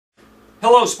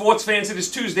Hello, sports fans. It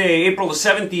is Tuesday, April the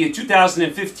 7th, year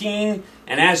 2015.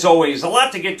 And as always, a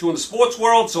lot to get to in the sports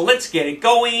world, so let's get it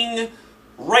going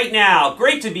right now.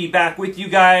 Great to be back with you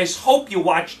guys. Hope you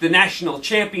watched the national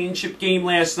championship game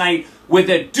last night where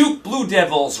the Duke Blue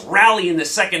Devils rally in the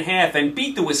second half and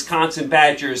beat the Wisconsin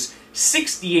Badgers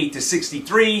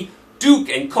 68-63. Duke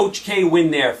and Coach K win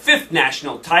their 5th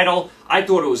national title. I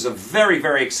thought it was a very,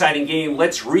 very exciting game.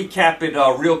 Let's recap it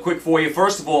real quick for you.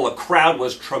 First of all, the crowd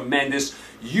was tremendous.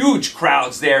 Huge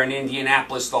crowds there in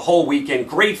Indianapolis the whole weekend.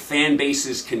 Great fan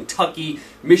bases, Kentucky,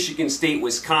 Michigan State,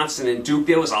 Wisconsin, and Duke.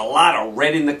 There was a lot of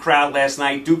red in the crowd last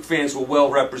night. Duke fans were well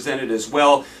represented as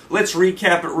well. Let's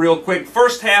recap it real quick.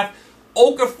 First half,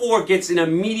 Okafor gets in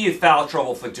immediate foul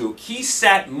trouble for Duke. He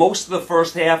sat most of the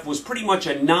first half, was pretty much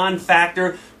a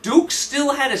non-factor. Duke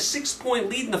still had a 6-point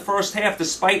lead in the first half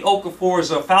despite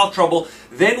Okafor's foul trouble.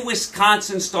 Then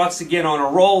Wisconsin starts to get on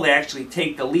a roll. They actually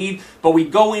take the lead. But we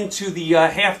go into the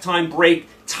halftime break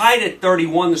tied at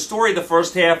 31. The story of the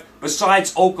first half,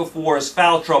 besides Okafor's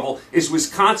foul trouble, is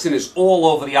Wisconsin is all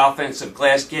over the offensive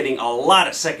glass, getting a lot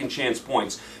of second chance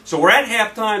points. So we're at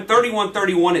halftime,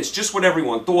 31-31. It's just what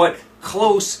everyone thought.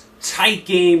 Close, tight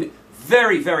game.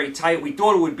 Very, very tight. We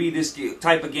thought it would be this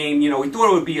type of game. We thought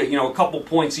it would be a couple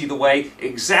points either way.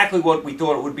 Exactly what we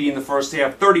thought it would be in the first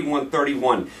half,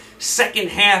 31-31. Second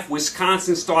half,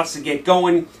 Wisconsin starts to get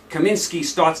going. Kaminsky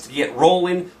starts to get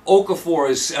rolling.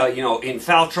 Okafor is, in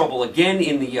foul trouble again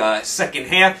in the second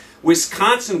half.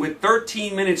 Wisconsin, with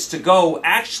 13 minutes to go,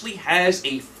 actually has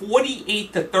a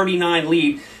 48-39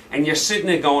 lead. And you're sitting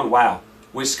there going, wow,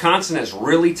 Wisconsin has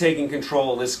really taken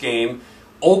control of this game.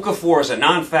 Okafor is a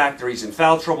non-factor. He's in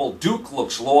foul trouble. Duke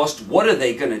looks lost. What are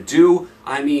they going to do?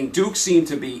 I mean, Duke seemed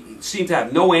to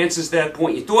have no answers at that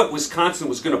point. You thought Wisconsin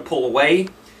was going to pull away.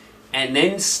 And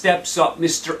then steps up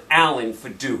Mr. Allen for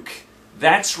Duke.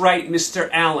 That's right, Mr.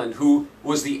 Allen, who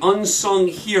was the unsung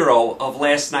hero of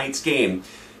last night's game.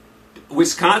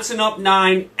 Wisconsin up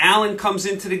 9. Allen comes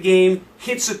into the game,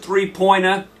 hits a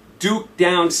three-pointer. Duke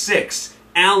down 6.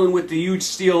 Allen with the huge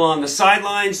steal on the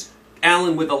sidelines.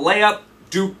 Allen with a layup.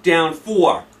 Duke down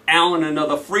 4. Allen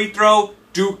another free throw.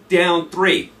 Duke down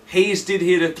 3. Hayes did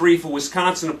hit a 3 for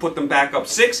Wisconsin to put them back up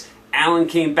 6. Allen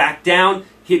came back down,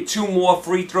 hit 2 more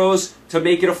free throws to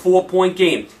make it a 4-point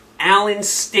game. Allen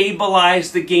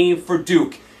stabilized the game for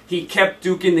Duke. He kept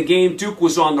Duke in the game. Duke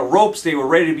was on the ropes. They were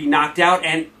ready to be knocked out,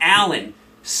 and Allen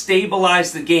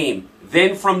stabilized the game.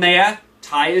 Then from there,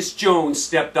 Tyus Jones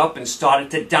stepped up and started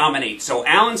to dominate. So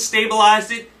Allen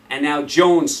stabilized it, and now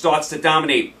Jones starts to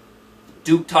dominate.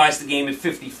 Duke ties the game at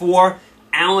 54.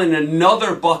 Allen,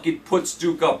 another bucket, puts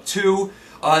Duke up 2.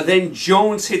 Then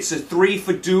Jones hits a 3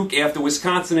 for Duke after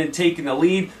Wisconsin had taken the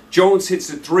lead. Jones hits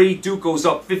a 3. Duke goes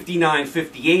up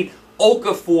 59-58.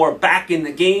 Okafor back in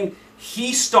the game.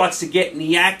 He starts to get in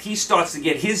the act. He starts to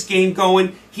get his game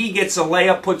going. He gets a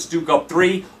layup, puts Duke up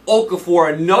 3.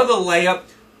 Okafor, another layup.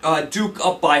 Duke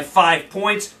up by 5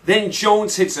 points. Then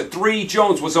Jones hits a 3.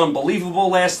 Jones was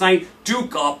unbelievable last night.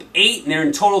 Duke up 8, and they're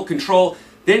in total control.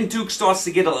 Then Duke starts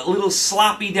to get a little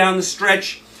sloppy down the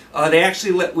stretch. They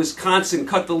actually let Wisconsin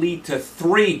cut the lead to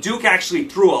 3. Duke actually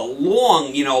threw a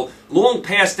long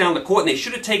pass down the court, and they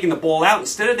should have taken the ball out.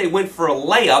 Instead, they went for a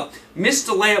layup, missed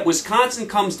the layup. Wisconsin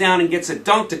comes down and gets a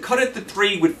dunk to cut it to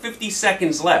 3 with 50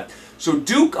 seconds left. So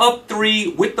Duke up 3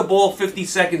 with the ball, 50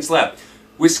 seconds left.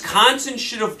 Wisconsin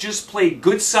should have just played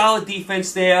good, solid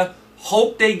defense there.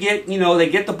 Hope they get, they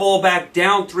get the ball back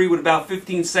down 3 with about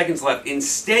 15 seconds left.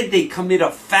 Instead, they commit a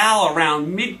foul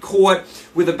around midcourt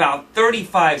with about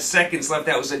 35 seconds left.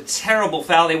 That was a terrible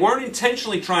foul. They weren't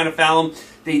intentionally trying to foul him.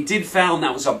 They did foul him.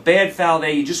 That was a bad foul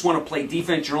there. You just want to play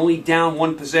defense. You're only down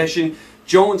 1 possession.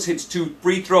 Jones hits 2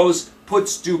 free throws,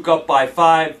 puts Duke up by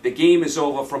 5. The game is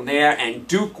over from there, and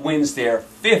Duke wins their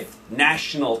 5th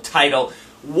national title.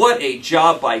 What a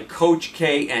job by Coach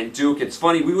K and Duke. It's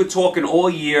funny, we were talking all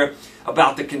year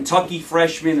about the Kentucky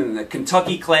freshmen and the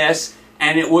Kentucky class,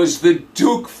 and it was the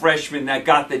Duke freshmen that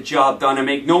got the job done, and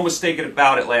make no mistake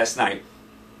about it last night.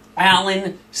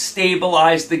 Allen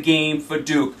stabilized the game for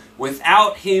Duke.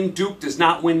 Without him, Duke does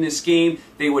not win this game.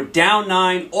 They were down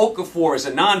 9. Okafor is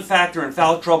a non-factor in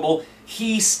foul trouble.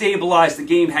 He stabilized the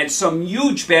game, had some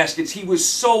huge baskets. He was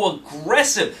so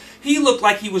aggressive. He looked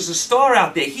like he was a star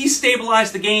out there. He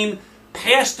stabilized the game,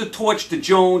 passed the torch to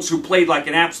Jones, who played like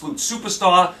an absolute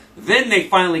superstar. Then they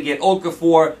finally get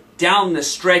Okafor down the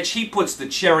stretch. He puts the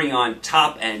cherry on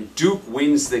top, and Duke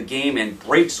wins the game and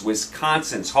breaks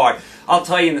Wisconsin's heart. I'll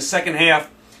tell you, in the second half,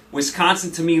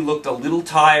 Wisconsin, to me, looked a little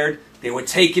tired. They were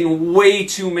taking way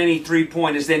too many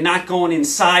three-pointers. They're not going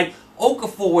inside.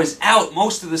 Okafor was out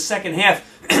most of the second half.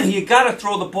 you got to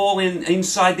throw the ball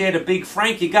inside there to Big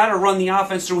Frank. You got to run the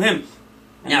offense through him.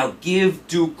 Now, give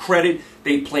Duke credit.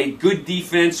 They played good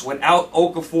defense without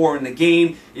Okafor in the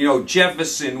game. You know,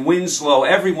 Jefferson, Winslow,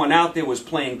 everyone out there was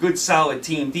playing good, solid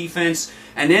team defense.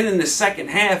 And then in the second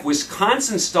half,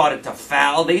 Wisconsin started to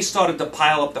foul. They started to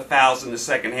pile up the fouls in the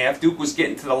second half. Duke was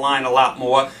getting to the line a lot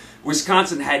more.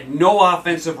 Wisconsin had no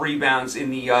offensive rebounds in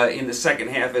the second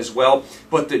half as well.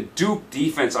 But the Duke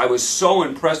defense, I was so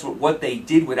impressed with what they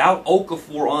did without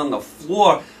Okafor on the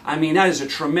floor. I mean, that is a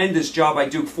tremendous job by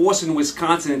Duke, forcing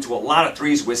Wisconsin into a lot of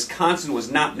threes. Wisconsin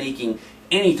was not making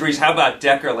any threes. How about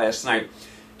Decker last night?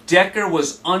 Decker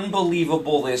was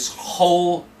unbelievable this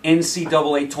whole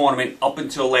NCAA tournament up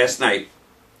until last night.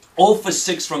 0 for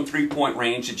 6 from three-point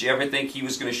range. Did you ever think he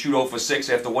was going to shoot 0 for 6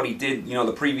 after what he did, you know,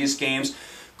 the previous games?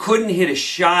 Couldn't hit a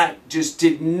shot, just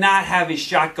did not have his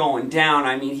shot going down.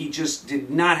 I mean, he just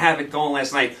did not have it going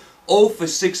last night. 0 for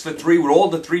 6 for 3 with all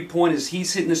the three-pointers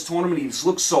he's hitting this tournament. He just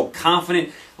looks so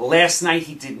confident. Last night,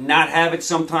 he did not have it.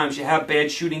 Sometimes you have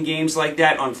bad shooting games like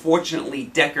that. Unfortunately,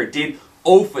 Decker did.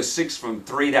 0 for 6 from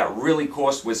 3. That really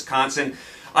cost Wisconsin.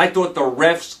 I thought the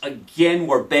refs, again,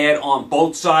 were bad on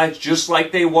both sides, just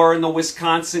like they were in the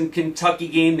Wisconsin-Kentucky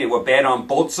game. They were bad on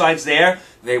both sides there.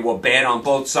 They were bad on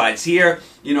both sides here.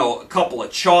 You know, a couple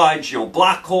of charge, you know,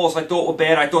 block calls I thought were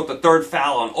bad. I thought the third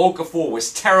foul on Okafor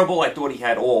was terrible. I thought he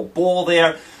had all ball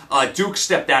there. Duke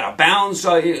stepped out of bounds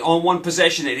on one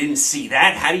possession. They didn't see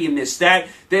that. How do you miss that?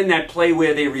 Then that play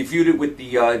where they reviewed it with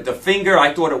the finger,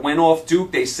 I thought it went off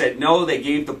Duke. They said no. They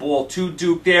gave the ball to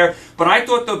Duke there. But I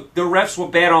thought the refs were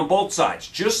bad on both sides,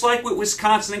 just like with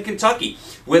Wisconsin and Kentucky,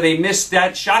 where they missed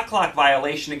that shot clock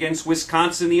violation against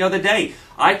Wisconsin the other day.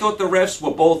 I thought the refs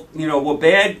were both, you know, were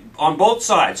bad on both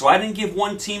sides. So I didn't give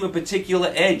one team a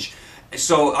particular edge.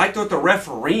 So I thought the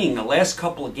refereeing the last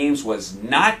couple of games was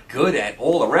not good at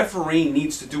all. The refereeing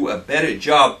needs to do a better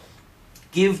job.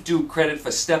 Give Duke credit for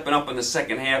stepping up in the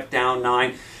second half, down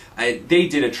 9. They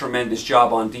did a tremendous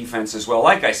job on defense as well.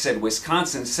 Like I said,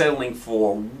 Wisconsin settling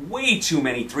for way too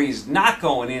many threes, not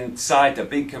going inside to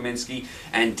Big Kaminsky.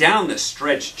 And down the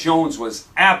stretch, Jones was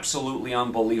absolutely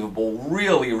unbelievable.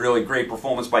 Really, really great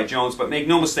performance by Jones. But make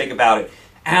no mistake about it,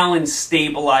 Allen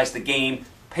stabilized the game.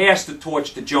 Passed the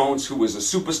torch to Jones, who was a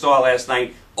superstar last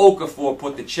night. Okafor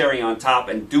put the cherry on top,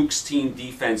 and Duke's team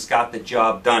defense got the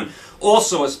job done.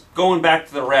 Also, as going back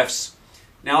to the refs,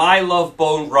 now I love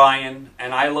Bo Ryan,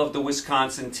 and I love the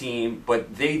Wisconsin team,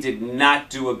 but they did not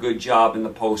do a good job in the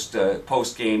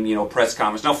post-game, you know, press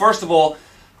conference. Now, first of all,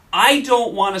 I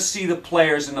don't want to see the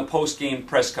players in the post-game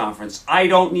press conference. I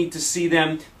don't need to see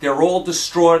them. They're all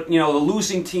distraught. You know, the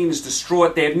losing team is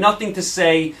distraught. They have nothing to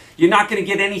say. You're not going to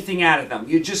get anything out of them.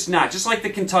 You're just not. Just like the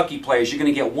Kentucky players, you're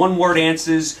going to get one-word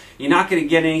answers. You're not going to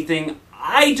get anything.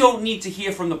 I don't need to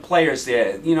hear from the players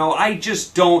there. You know, I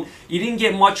just don't. You didn't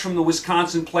get much from the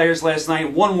Wisconsin players last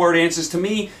night. One-word answers. To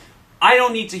me, I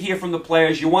don't need to hear from the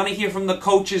players. You want to hear from the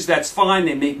coaches, that's fine.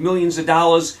 They make millions of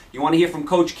dollars. You want to hear from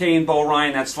Coach K and Bo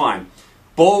Ryan, that's fine.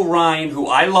 Bo Ryan, who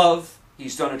I love,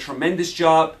 he's done a tremendous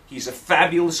job. He's a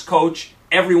fabulous coach.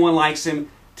 Everyone likes him.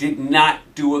 Did not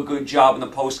do a good job in the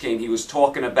postgame. He was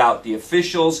talking about the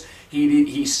officials.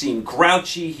 He seemed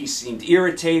grouchy. He seemed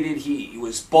irritated. He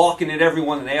was balking at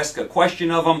everyone and asked a question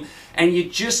of them. And you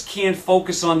just can't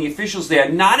focus on the officials there.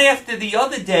 Not after the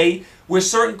other day where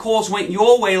certain calls went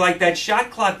your way, like that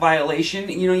shot clock violation.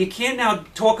 You know, you can't now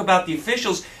talk about the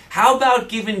officials. How about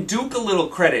giving Duke a little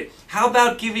credit? How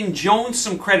about giving Jones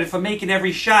some credit for making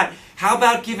every shot? How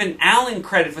about giving Allen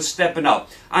credit for stepping up?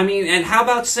 I mean, and how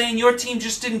about saying your team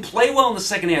just didn't play well in the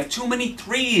second half? Too many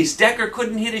threes. Decker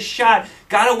couldn't hit a shot.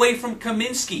 Got away from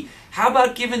Kaminsky. How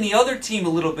about giving the other team a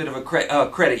little bit of a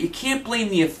credit? You can't blame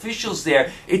the officials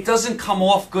there. It doesn't come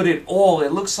off good at all.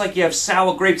 It looks like you have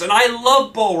sour grapes. And I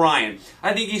love Bo Ryan.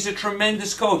 I think he's a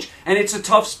tremendous coach. And it's a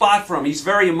tough spot for him. He's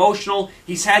very emotional.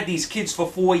 He's had these kids for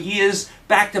 4 years,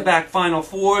 back-to-back Final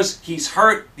Fours. He's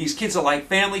hurt. These kids are like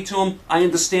family to him. I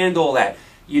understand all that.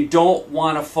 You don't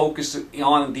want to focus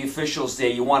on the officials there.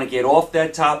 You want to get off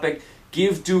that topic.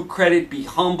 Give Duke credit. Be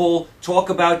humble. Talk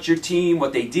about your team,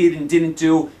 what they did and didn't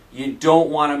do. You don't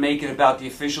want to make it about the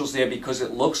officials there because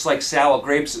it looks like sour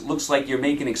grapes. It looks like you're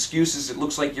making excuses. It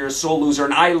looks like you're a sore loser.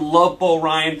 And I love Bo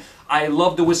Ryan. I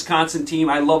love the Wisconsin team.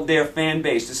 I love their fan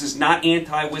base. This is not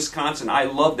anti-Wisconsin. I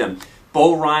love them.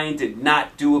 Bo Ryan did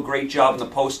not do a great job in the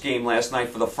postgame last night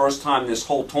for the first time this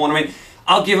whole tournament.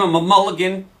 I'll give him a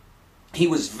mulligan. He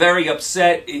was very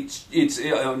upset. It's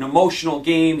an emotional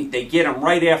game. They get him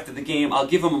right after the game. I'll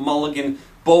give him a mulligan.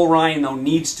 Bo Ryan, though,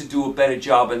 needs to do a better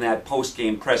job in that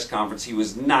post-game press conference. He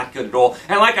was not good at all.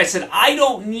 And like I said, I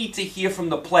don't need to hear from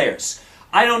the players.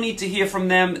 I don't need to hear from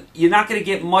them. You're not going to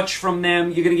get much from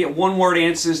them. You're going to get one-word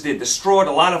answers. They're distraught.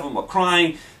 A lot of them are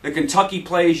crying. The Kentucky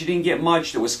players, you didn't get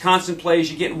much. The Wisconsin players,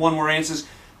 you're getting one-word answers.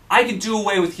 I could do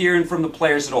away with hearing from the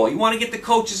players at all. You want to get the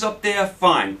coaches up there?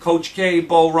 Fine. Coach K,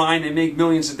 Bo Ryan, they make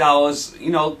millions of dollars. You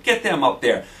know, get them up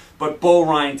there. But Bo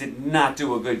Ryan did not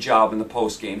do a good job in the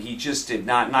postgame. He just did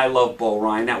not, and I love Bo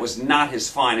Ryan. That was not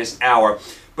his finest hour.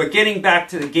 But getting back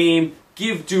to the game,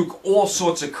 give Duke all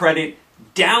sorts of credit.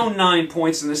 Down 9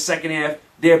 points in the second half.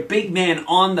 Their big man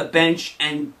on the bench,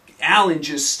 and Allen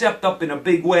just stepped up in a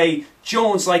big way.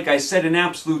 Jones, like I said, an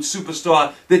absolute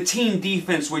superstar. The team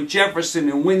defense with Jefferson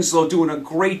and Winslow doing a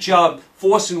great job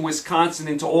forcing Wisconsin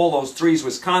into all those threes.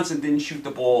 Wisconsin didn't shoot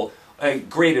the ball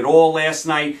great at all last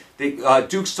night.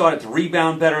 Duke started to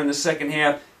rebound better in the second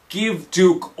half. Give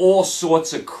Duke all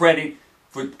sorts of credit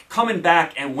for coming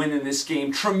back and winning this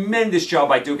game. Tremendous job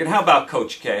by Duke. And how about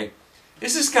Coach K?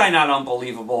 Is this guy not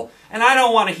unbelievable? And I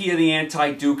don't want to hear the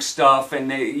anti-Duke stuff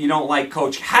and you don't like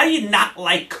Coach K. How do you not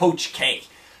like Coach K?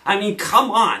 I mean,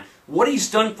 come on. What he's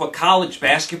done for college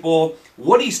basketball,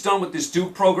 what he's done with this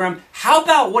Duke program, how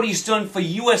about what he's done for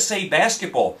USA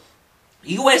Basketball?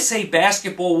 USA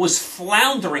Basketball was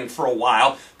floundering for a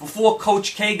while before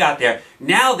Coach K got there.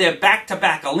 Now they're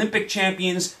back-to-back Olympic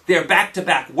champions. They're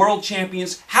back-to-back world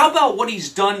champions. How about what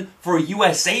he's done for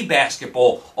USA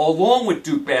Basketball, along with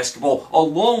Duke Basketball,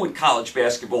 along with college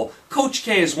basketball? Coach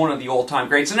K is one of the all-time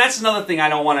greats, and that's another thing I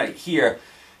don't want to hear.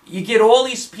 You get all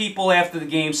these people after the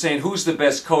game saying, who's the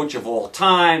best coach of all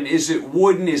time? Is it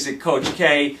Wooden? Is it Coach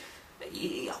K?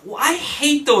 I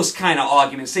hate those kind of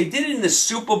arguments. They did it in the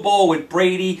Super Bowl with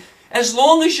Brady. As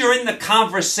long as you're in the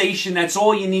conversation, that's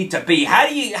all you need to be.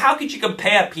 How could you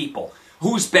compare people?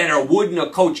 Who's better, Wooden or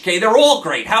Coach K? They're all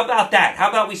great. How about that? How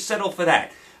about we settle for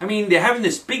that? I mean, they're having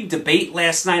this big debate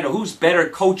last night of who's better,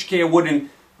 Coach K or Wooden.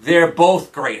 They're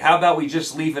both great. How about we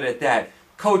just leave it at that?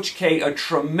 Coach K, a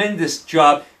tremendous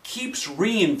job. Keeps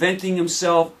reinventing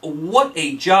himself. What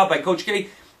a job by Coach K.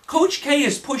 Coach K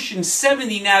is pushing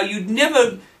 70 now. You'd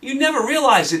never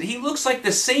realize it. He looks like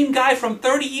the same guy from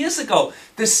 30 years ago.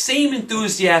 The same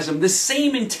enthusiasm, the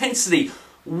same intensity.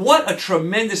 What a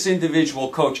tremendous individual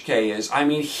Coach K is. I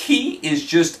mean, he is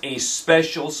just a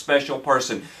special, special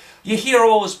person. You hear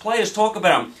all his players talk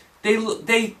about him.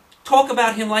 They talk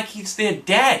about him like he's their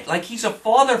dad, like he's a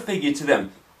father figure to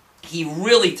them. He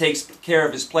really takes care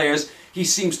of his players. He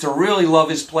seems to really love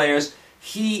his players.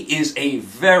 He is a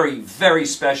very, very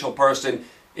special person.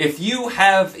 If you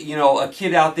have, a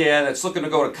kid out there that's looking to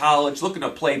go to college, looking to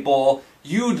play ball,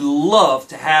 you'd love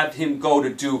to have him go to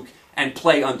Duke and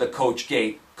play under Coach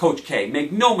K. Coach K.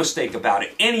 Make no mistake about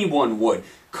it. Anyone would.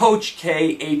 Coach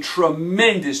K, a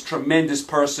tremendous, tremendous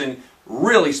person,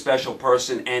 really special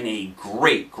person, and a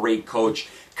great, great coach.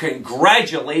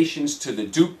 Congratulations to the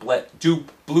Duke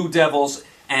Blue Devils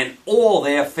and all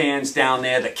their fans down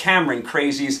there, the Cameron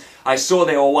Crazies. I saw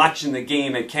they were watching the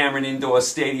game at Cameron Indoor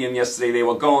Stadium yesterday. They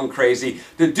were going crazy.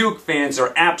 The Duke fans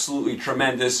are absolutely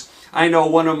tremendous. I know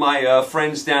one of my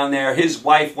friends down there, his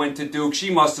wife went to Duke. She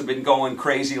must have been going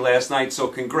crazy last night, so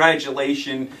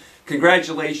congratulations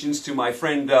to my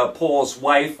friend Paul's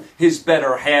wife, his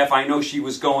better half. I know she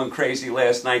was going crazy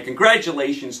last night.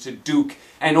 Congratulations to Duke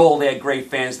and all their great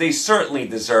fans. They certainly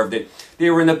deserved it. They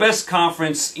were in the best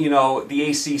conference, the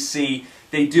ACC.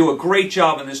 They do a great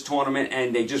job in this tournament,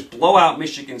 and they just blow out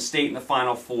Michigan State in the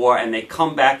Final Four, and they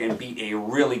come back and beat a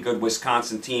really good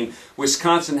Wisconsin team.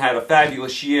 Wisconsin had a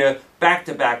fabulous year,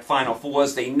 back-to-back Final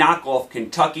Fours. They knock off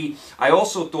Kentucky. I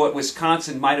also thought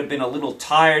Wisconsin might have been a little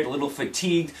tired, a little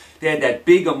fatigued. They had that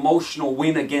big emotional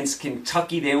win against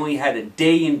Kentucky. They only had a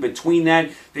day in between that.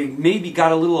 They maybe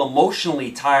got a little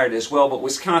emotionally tired as well, but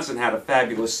Wisconsin had a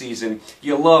fabulous season.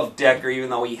 You love Decker, even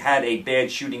though he had a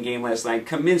bad shooting game last night.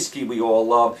 Kaminsky we all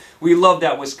love. We love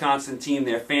that Wisconsin team,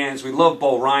 their fans. We love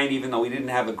Bo Ryan, even though he didn't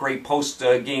have a great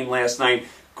post-game last night.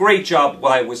 Great job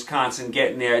by Wisconsin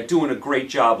getting there, doing a great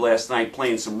job last night,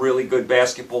 playing some really good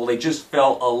basketball. They just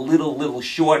fell a little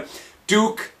short.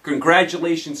 Duke,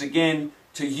 congratulations again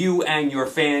to you and your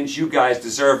fans. You guys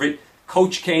deserve it.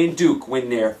 Coach K and Duke win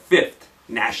their 5th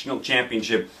national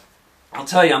championship. I'll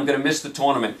tell you, I'm going to miss the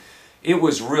tournament. It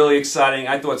was really exciting.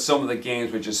 I thought some of the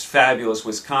games were just fabulous.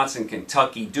 Wisconsin,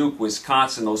 Kentucky, Duke,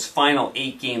 Wisconsin. Those final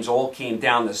 8 games all came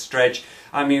down the stretch.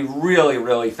 I mean, really,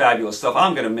 really fabulous stuff.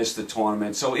 I'm going to miss the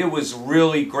tournament. So it was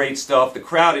really great stuff. The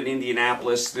crowd in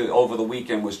Indianapolis over the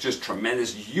weekend was just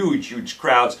tremendous. Huge, huge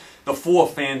crowds. The 4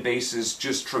 fan bases,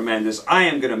 just tremendous. I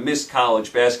am going to miss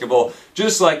college basketball,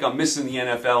 just like I'm missing the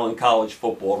NFL and college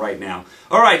football right now.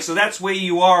 All right, so that's where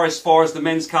you are as far as the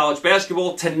men's college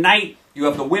basketball. Tonight, you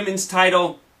have the women's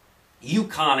title.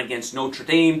 UConn against Notre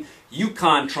Dame.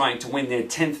 UConn trying to win their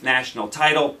 10th national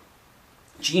title.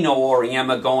 Gino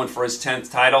Auriemma going for his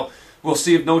 10th title. We'll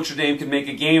see if Notre Dame can make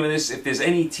a game of this. If there's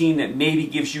any team that maybe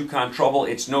gives UConn trouble,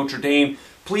 it's Notre Dame.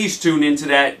 Please tune into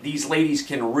that. These ladies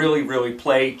can really, really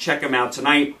play. Check them out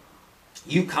tonight.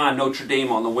 UConn, Notre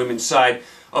Dame on the women's side.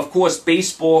 Of course,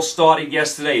 baseball started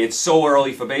yesterday. It's so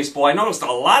early for baseball. I noticed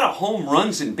a lot of home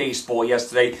runs in baseball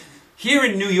yesterday. Here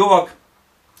in New York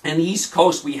and the East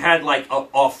Coast, we had like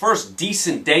our first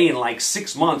decent day in like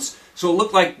 6 months. So it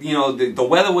looked like, you know, the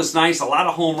weather was nice. A lot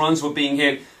of home runs were being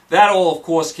hit. That all, of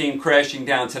course, came crashing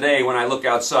down today when I look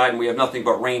outside and we have nothing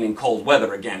but rain and cold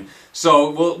weather again.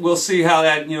 So we'll see how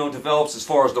that, you know, develops as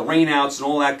far as the rainouts and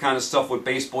all that kind of stuff with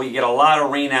baseball. You get a lot of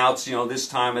rainouts, you know, this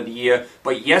time of the year.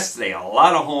 But yesterday, a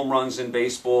lot of home runs in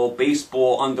baseball.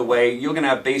 Baseball underway. You're going to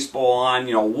have baseball on,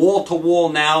 you know, wall to wall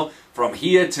now from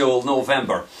here till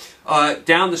November.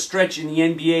 Down the stretch in the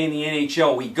NBA and the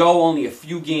NHL, we go. Only a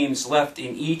few games left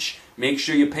in each. Make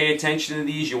sure you pay attention to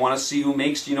these. You want to see who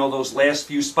makes, you know, those last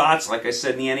few spots. Like I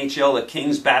said, in the NHL, the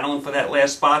Kings battling for that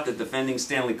last spot, the defending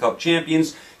Stanley Cup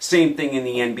champions. Same thing in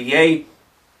the NBA.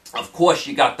 Of course,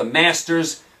 you got the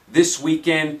Masters this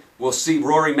weekend. We'll see.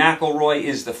 Rory McIlroy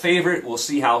is the favorite. We'll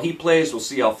see how he plays. We'll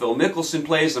see how Phil Mickelson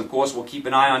plays. Of course, we'll keep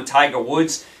an eye on Tiger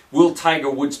Woods. Will Tiger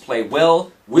Woods play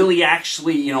well? Will he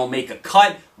actually, you know, make a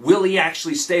cut? Will he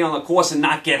actually stay on the course and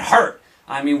not get hurt?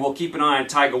 I mean, we'll keep an eye on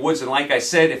Tiger Woods, and like I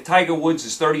said, if Tiger Woods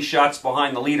is 30 shots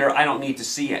behind the leader, I don't need to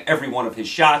see every one of his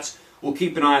shots. We'll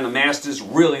keep an eye on the Masters,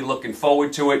 really looking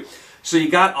forward to it. So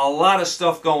you got a lot of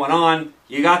stuff going on.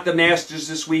 You got the Masters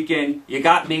this weekend. You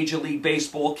got Major League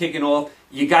Baseball kicking off.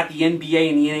 You got the NBA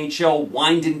and the NHL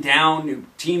winding down.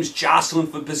 Teams jostling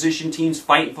for position, teams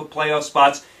fighting for playoff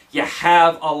spots. You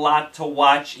have a lot to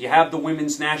watch. You have the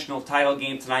women's national title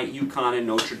game tonight, UConn and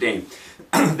Notre Dame.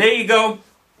 There you go.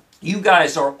 You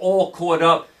guys are all caught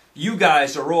up. You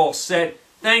guys are all set.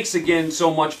 Thanks again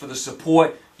so much for the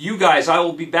support. You guys, I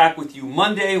will be back with you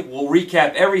Monday. We'll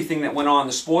recap everything that went on in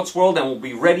the sports world, and we'll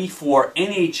be ready for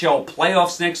NHL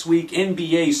playoffs next week.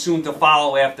 NBA soon to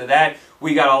follow after that.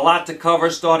 We got a lot to cover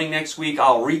starting next week.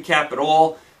 I'll recap it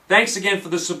all. Thanks again for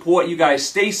the support. You guys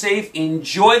stay safe.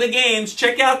 Enjoy the games.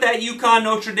 Check out that UConn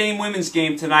Notre Dame women's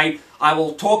game tonight. I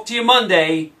will talk to you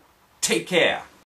Monday. Take care.